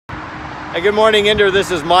Hey, good morning, Inder. This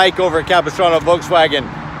is Mike over at Capistrano Volkswagen.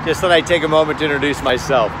 Just thought I'd take a moment to introduce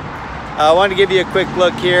myself. I wanted to give you a quick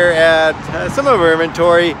look here at some of our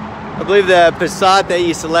inventory. I believe the Passat that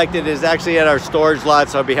you selected is actually at our storage lot,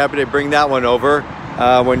 so I'll be happy to bring that one over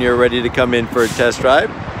when you're ready to come in for a test drive.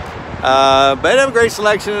 But I have a great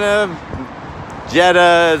selection of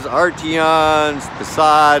Jettas, Arteons,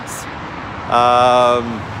 Passats,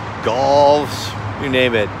 Golfs, you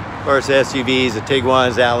name it. Of course, SUVs, the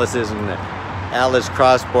Tiguan's, Atlases, and the Atlas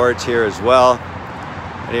Cross Sports here as well.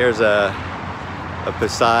 And here's a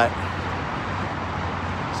Passat.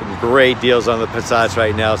 Some great deals on the Passats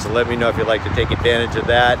right now, so let me know if you'd like to take advantage of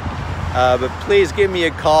that. But please give me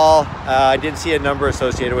a call. I didn't see a number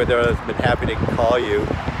associated with it. I've been happy to call you.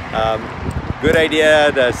 Good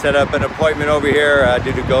idea to set up an appointment over here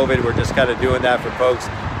due to COVID. We're just kind of doing that for folks,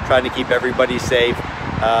 trying to keep everybody safe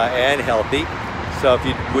and healthy. So if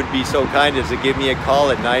you would be so kind as to give me a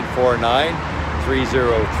call at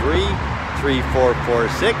 949-303-3446.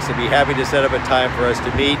 I'd be happy to set up a time for us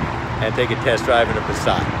to meet and take a test drive in a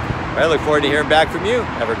Passat. I look forward to hearing back from you.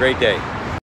 Have a great day.